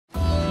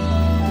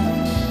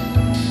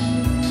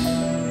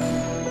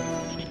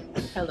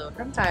Hello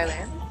from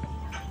Thailand.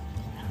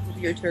 We'll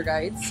be your tour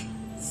guides,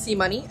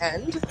 Money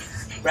and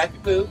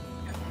Raffy Poo.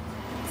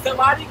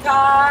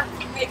 Sawadika!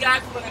 Hey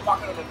guys, we're going to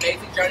embark on an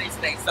amazing journey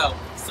today, so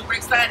super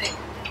exciting.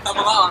 Come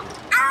along.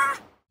 Ah!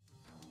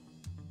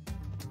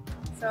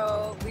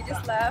 So we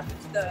just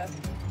left that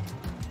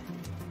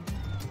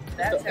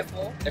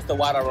temple. It's the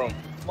water room.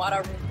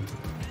 Water room.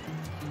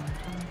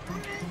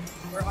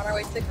 We're on our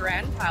way to the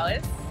Grand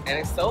Palace. And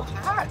it's so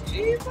hot,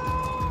 Jesus!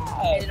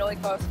 And it only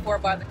costs 4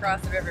 baht to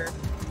cross the river.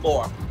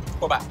 4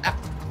 baht.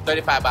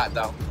 35 baht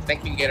though.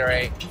 Thank you,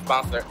 Gatorade.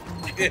 Sponsor.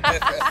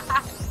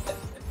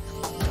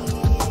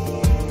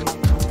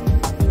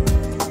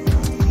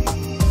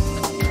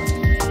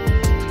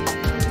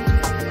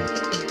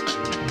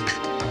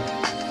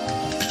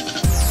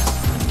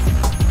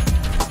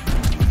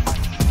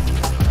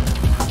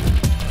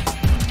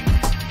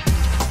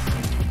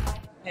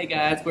 Hey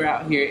guys, we're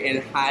out here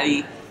in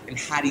Hattie,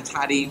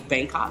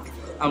 Bangkok.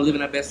 I'm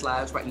living our best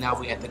lives. Right now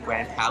we're at the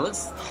Grand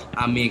Palace.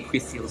 Me and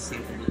Chrissy will see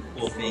some really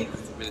cool things,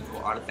 some really cool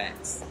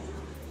artifacts.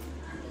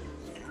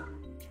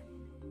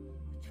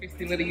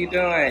 Chrissy, what are you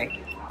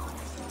doing?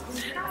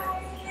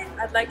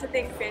 I'd like to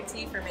thank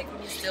Fenty for making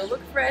me still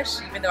look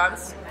fresh even though I'm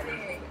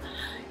sweating.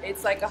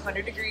 It's like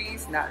 100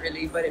 degrees, not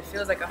really, but it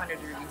feels like 100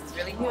 degrees. It's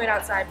really humid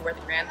outside, but we're at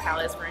the Grand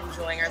Palace, we're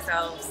enjoying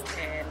ourselves,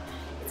 and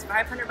it's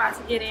 500 baht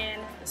to get in.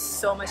 There's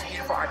so much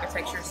beautiful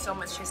architecture, so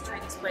much history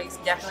in this place.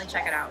 Definitely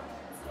check it out.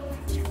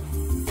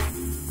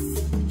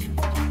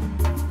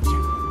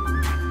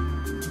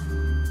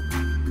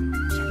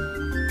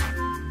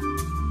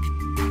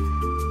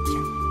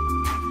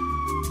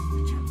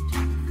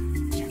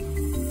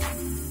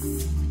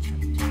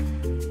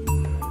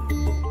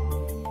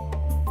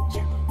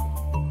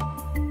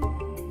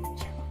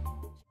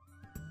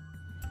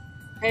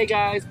 Hey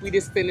guys, we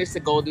just finished the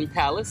Golden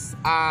Palace.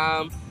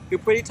 We're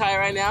pretty tired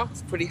right now.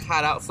 It's pretty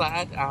hot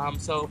outside.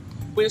 So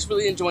we're just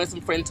really enjoying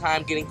some friend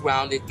time, getting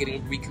grounded,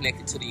 getting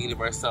reconnected to the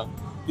universe. So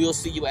we'll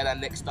see you at our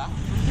next stop.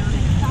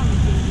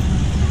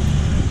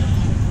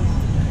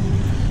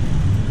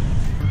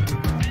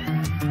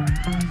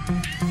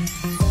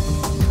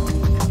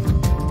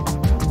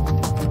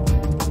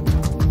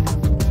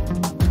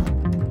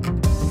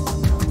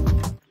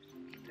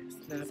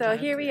 So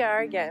here we are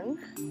again.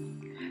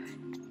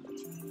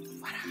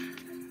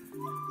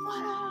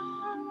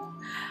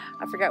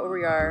 I forgot where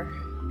we are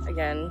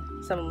again.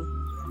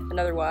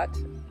 Another Wat,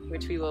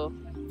 which we will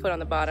put on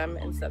the bottom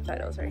and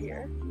subtitles right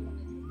here.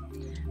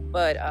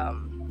 But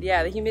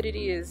yeah, the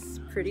humidity is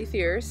pretty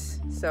fierce,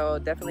 so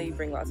definitely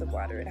bring lots of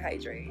water and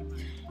hydrate.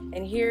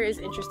 And here is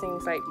interesting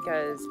sight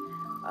because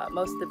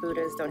most of the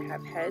Buddhas don't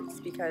have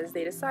heads because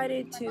they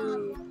decided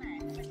to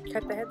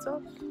cut the heads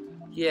off.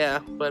 Yeah,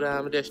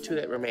 but there's 2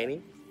 that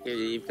remaining.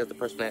 Because the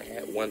person that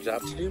had one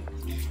job to do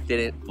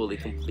didn't fully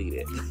complete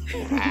it.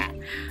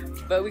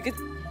 But we could,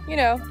 you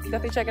know,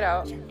 definitely check it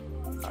out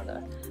on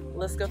the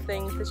list of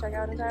things to check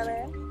out in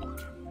Thailand.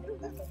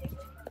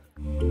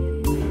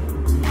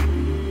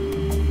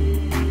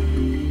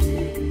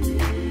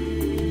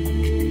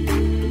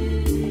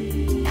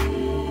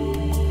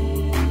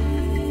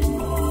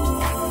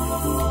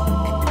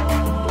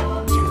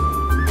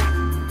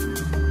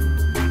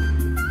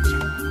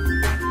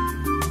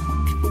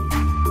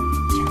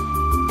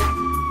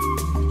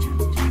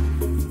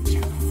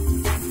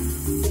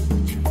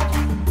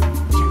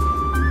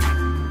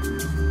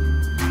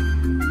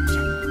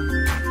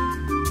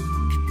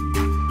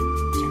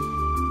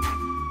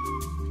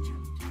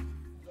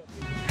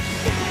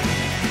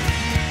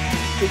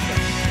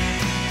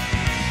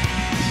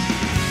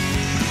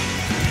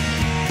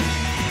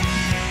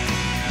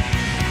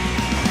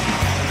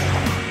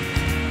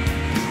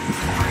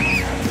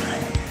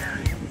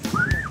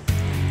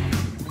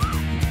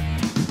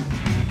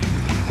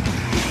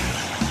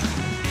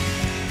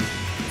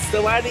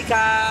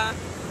 Sawadika!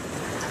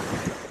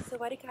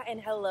 Sawadika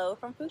and hello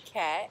from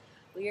Phuket.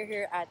 We are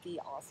here at the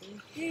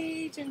awesome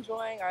beach,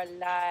 enjoying our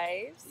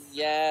lives.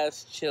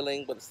 Yes,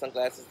 chilling with the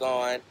sunglasses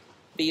on.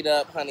 Feet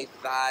up, honey,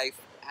 thighs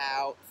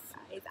out.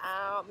 Thighs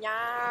out,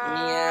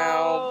 meow.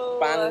 Meow.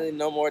 Finally,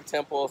 no more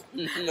temples,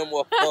 no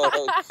more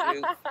photo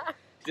shoots.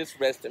 Just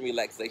rest and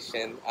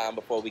relaxation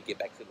before we get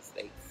back to the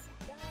States.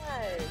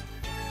 Yes.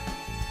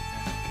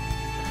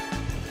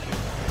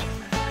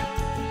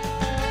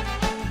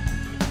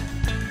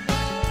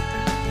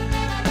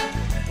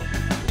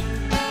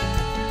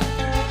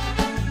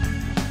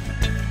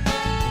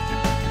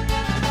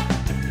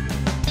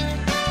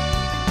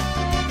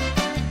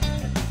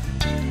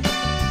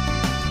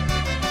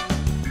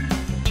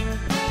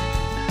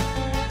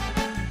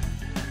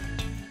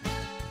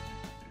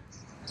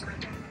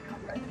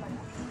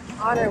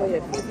 On our way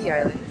to Phi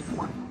Island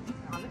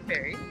on the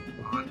ferry.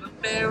 On the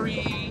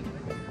ferry.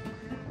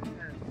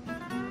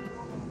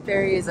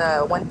 Ferry is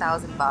a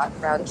 1,000 baht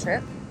round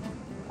trip.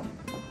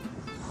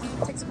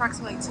 It takes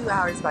approximately 2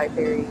 hours by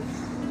ferry.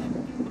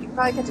 You can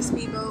probably catch a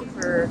speedboat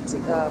for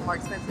more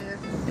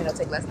expensive and it'll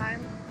take less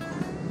time.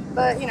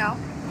 But you know,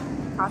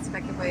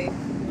 cost-effective way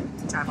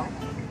to travel.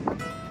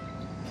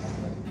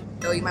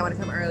 Though you might want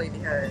to come early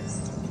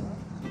because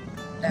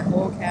That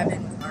whole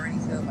cabin was already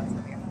filled by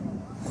something else.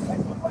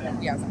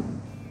 Yeah.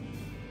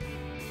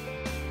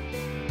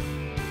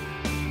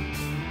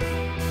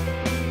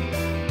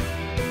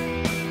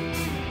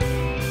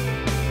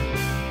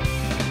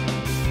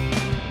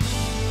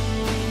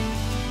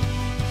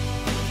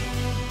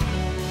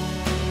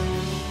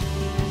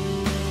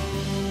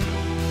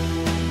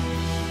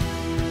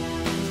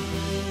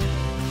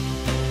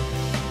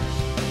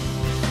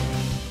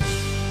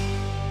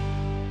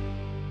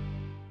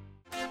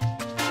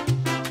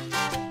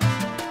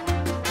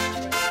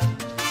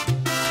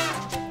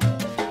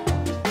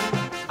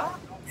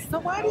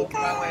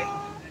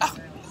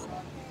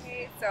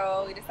 Okay,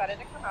 so we decided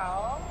to come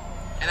out.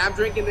 And I'm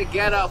drinking the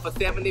ghetto for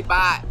 70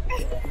 baht.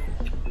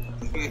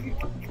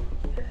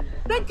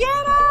 The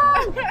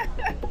ghetto!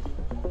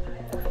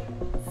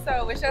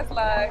 So wish us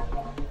luck.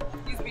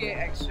 He's being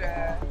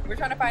extra. We're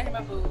trying to find him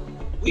a boo.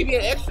 We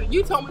being extra.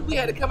 You told me we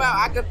had to come out.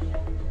 I could.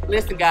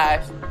 Listen,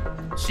 guys.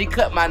 She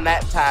cut my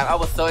nap time. I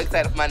was so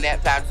excited for my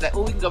nap time. She's like,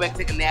 oh, we can go back and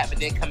take a nap and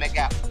then come back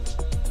out.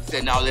 She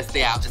said, no, let's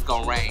stay out. It's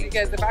gonna rain.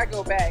 Because if I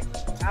go back,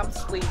 I'm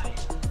sleeping.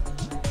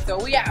 So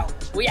we out.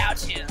 We out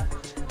here.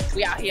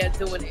 We out here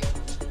doing it.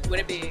 Doing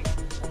it big.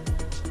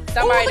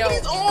 Somebody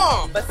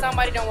don't. But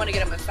somebody don't want to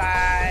get a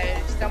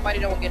massage. Somebody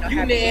don't get no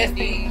happy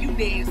ending. You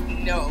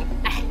nasty. No.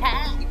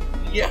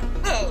 Yo,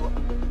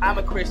 I'm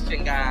a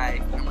Christian,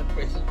 guy. I'm a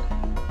Christian.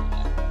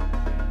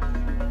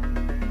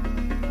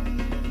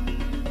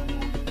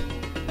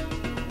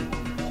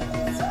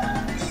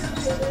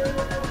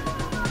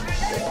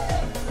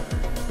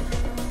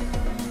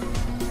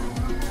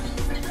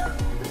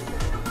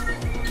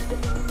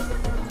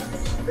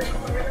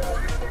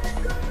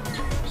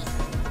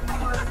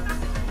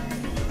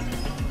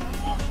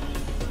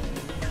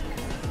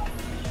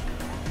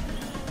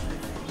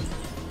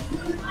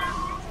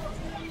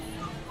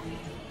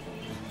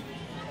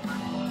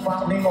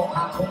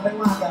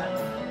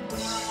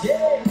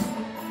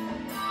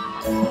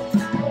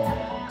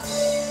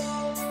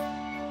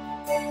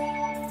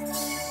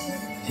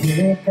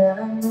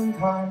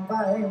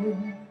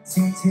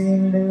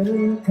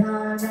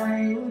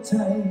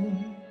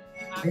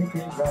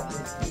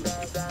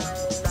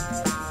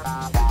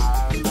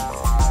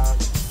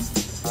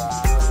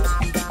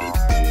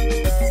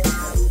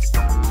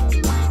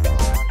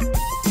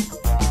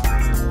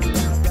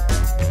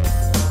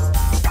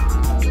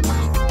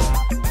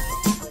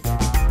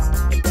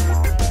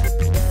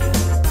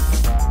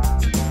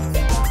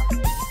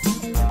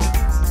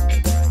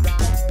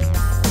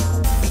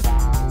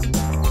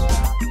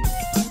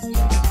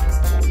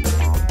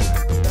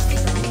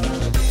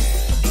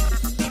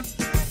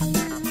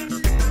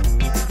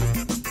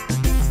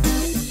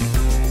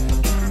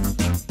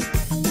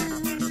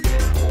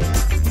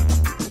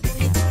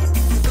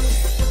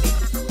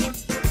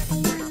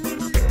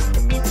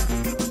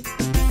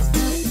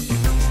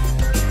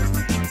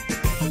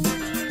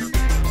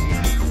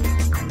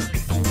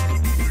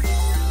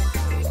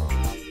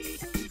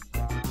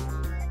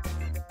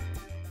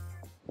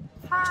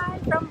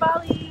 From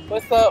Bali.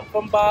 What's up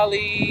from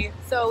Bali?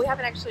 So we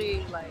haven't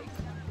actually like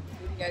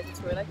given you guys a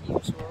tour like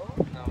usual.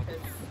 No,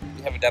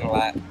 we haven't done a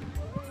lot. We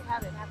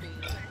haven't, have we?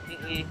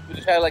 We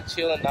just try to like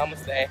chill and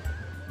namaste. We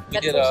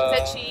That's did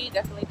what she said. Chi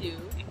definitely do.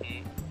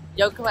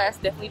 Yoga class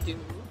definitely do.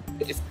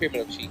 It's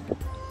pyramid of chi. What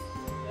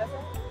did I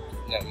say?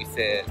 No, you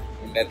said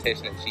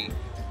meditation of chi.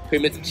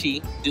 Pyramids of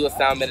chi. Do a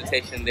sound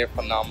meditation. They're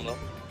phenomenal.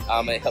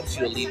 It helps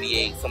you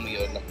alleviate some of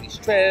your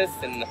stress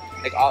and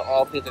like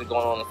all things that are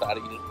going on inside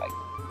of you. Like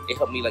it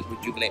helped me like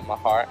rejuvenate my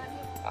heart.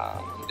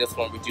 Just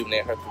want to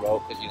rejuvenate her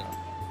throat because you know.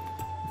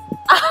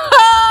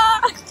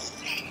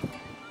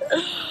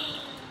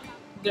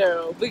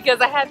 No,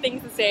 because I had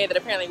things to say that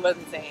apparently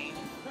wasn't saying.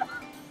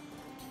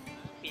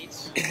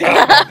 Bitch.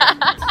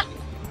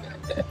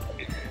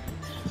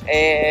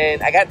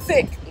 And I got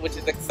sick, which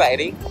is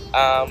exciting.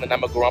 And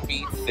I'm a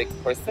grumpy, sick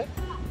person,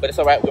 but it's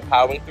all right. We're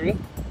powering through.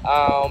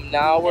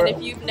 Now we're. And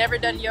if you've never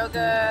done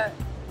yoga,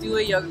 do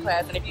a yoga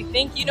class. And if you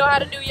think you know how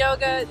to do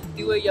yoga,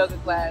 do a yoga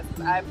class.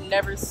 I've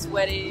never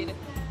sweated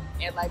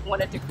and like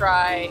wanted to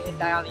cry and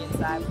die on the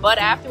inside. But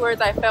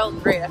afterwards, I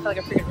felt great. I felt like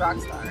a freaking rock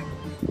star.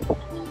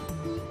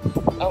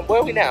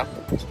 Where are we now?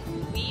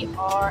 We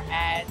are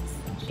at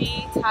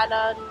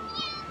Thailand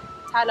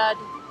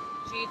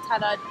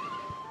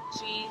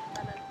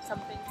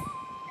something.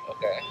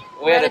 Okay.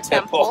 We're at a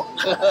temple.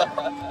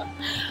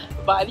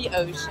 By the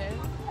ocean.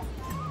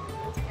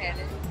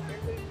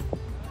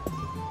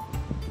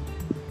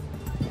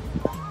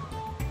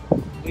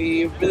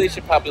 We really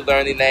should probably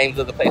learn the names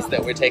of the places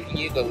that we're taking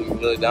you, but we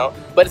really don't.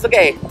 But it's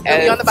okay. It'll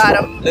be on the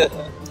bottom.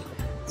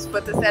 That's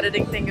what this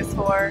editing thing is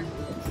for.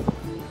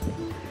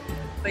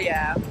 But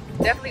yeah,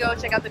 definitely go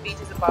check out the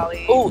beaches of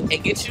Bali. Ooh,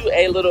 and get you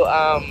a little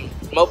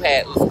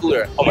moped, little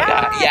scooter. Oh my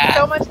god, yeah.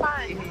 So much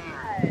fun.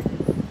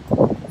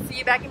 God. See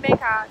you back in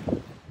Bangkok.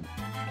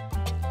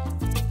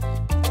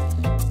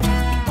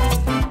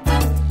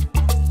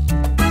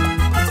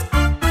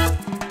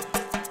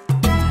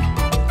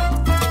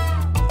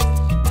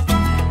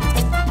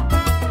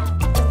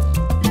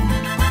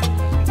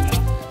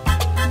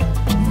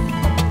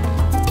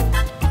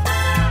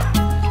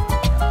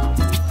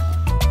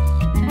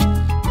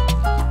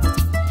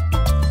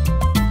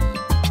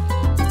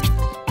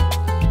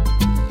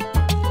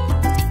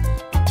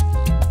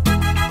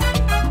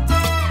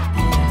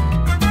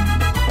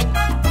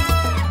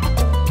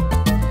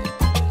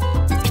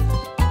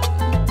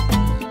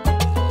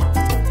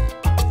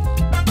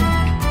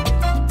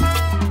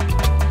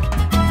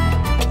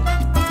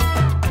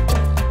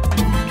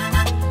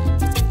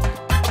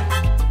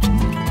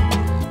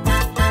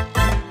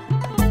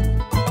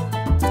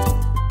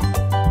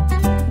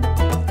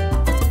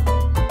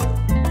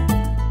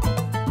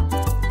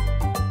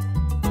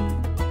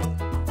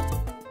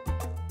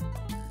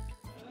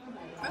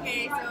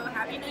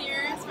 Happy New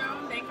Year's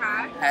from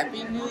Bangkok.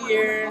 Happy New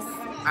Year's.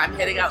 I'm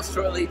heading out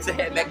shortly to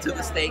head back to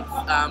the States,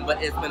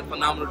 but it's been a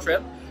phenomenal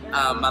trip.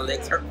 My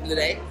legs hurt from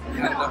today. I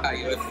don't know how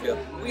yours feel.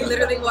 We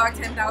literally walked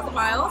 10,000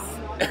 miles,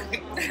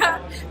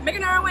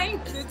 making our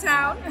way through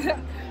town.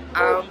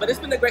 But it's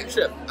been a great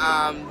trip.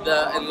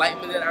 The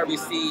enlightenment that I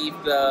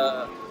received,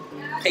 the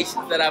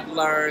patience that I've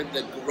learned,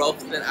 the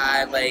growth that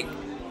I like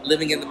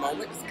living in the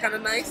moment is kind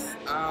of nice.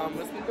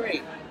 It's been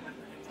great.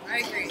 I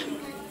agree.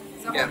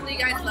 So hopefully you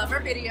guys love our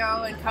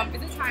video and come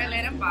visit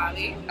Thailand and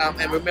Bali.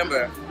 And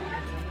remember,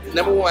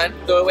 number one,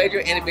 throw away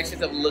your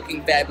inhibitions of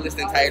looking fabulous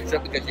the entire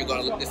trip because you're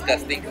going to look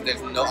disgusting because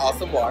there's no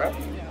awesome water.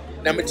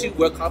 Number two,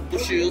 wear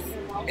comfortable shoes.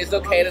 It's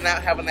okay to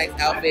not have a nice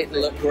outfit and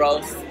look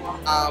gross,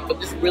 but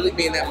just really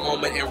be in that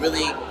moment and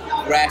really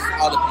grasp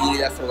all the beauty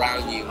that's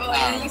around you. Oh,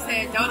 and you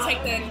said don't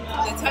take the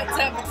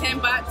tut-tut for 10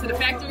 baht to the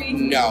factory?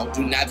 No,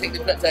 do not take the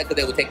tut-tut because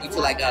they will take you to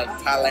like a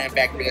Thailand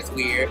factory. That's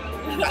weird.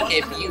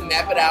 If you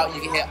map it out,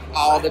 you can hit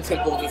all the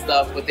temples and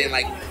stuff within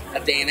like a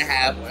day and a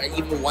half or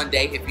even one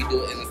day if you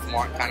do it in a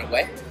smart kind of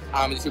way.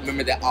 Just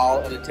remember that all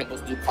of the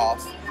temples do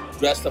cost,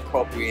 dress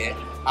appropriate,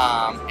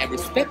 and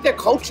respect their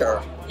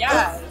culture.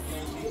 Yes.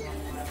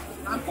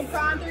 Lam Kum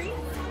Ka 3.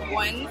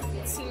 1, 2,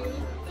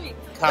 3.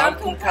 Lam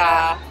Kum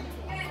Ka.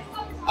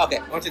 Okay,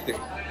 1, 2, 3.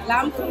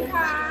 Lam Kum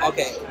Ka.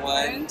 Okay,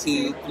 1,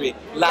 2, 3.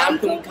 Lam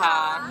Kum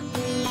Ka.